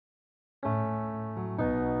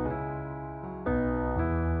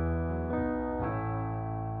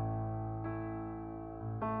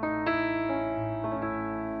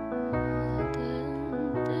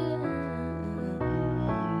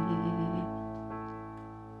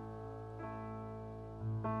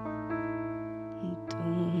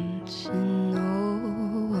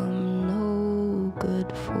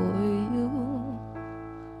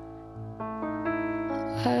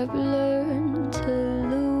I've learned to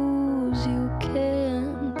lose, you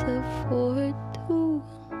can't afford to.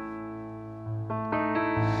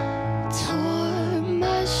 Tore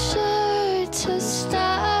my shirt to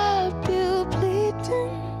stop you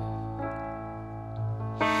bleeding,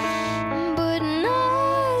 but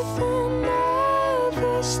nothing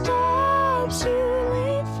ever stops you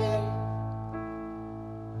leaving.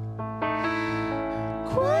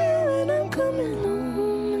 Quiet when I'm coming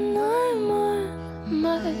home and I'm on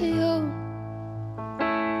my own.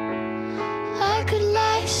 I could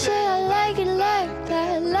lie, say I like it like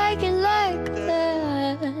that, like it like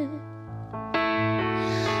that.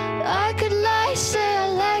 I could lie, say I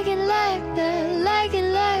like it like that, like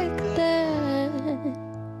it like that.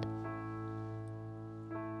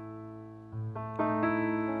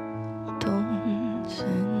 Don't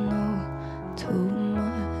say no too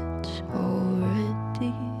much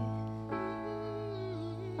already.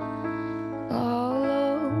 I'll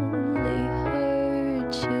only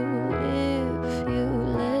hurt you if you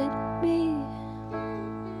let me.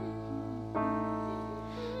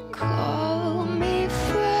 Call me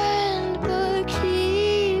friend, but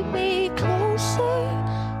keep me closer.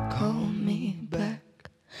 Call me back,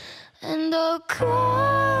 and I'll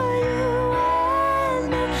call you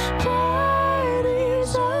when the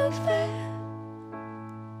party's over.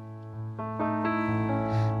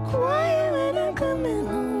 Quiet when I'm coming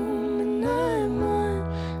home and I'm on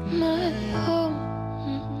my own.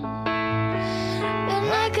 And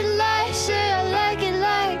I could lie, say I like it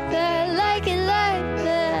like that, like it like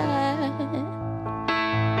that.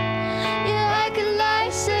 Yeah, I could lie,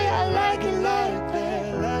 say I like it like that,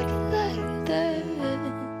 like it like that.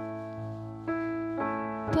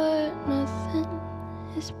 But nothing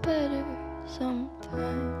is better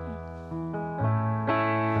sometimes.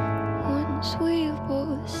 Once we've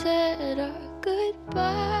both said our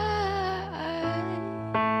goodbyes,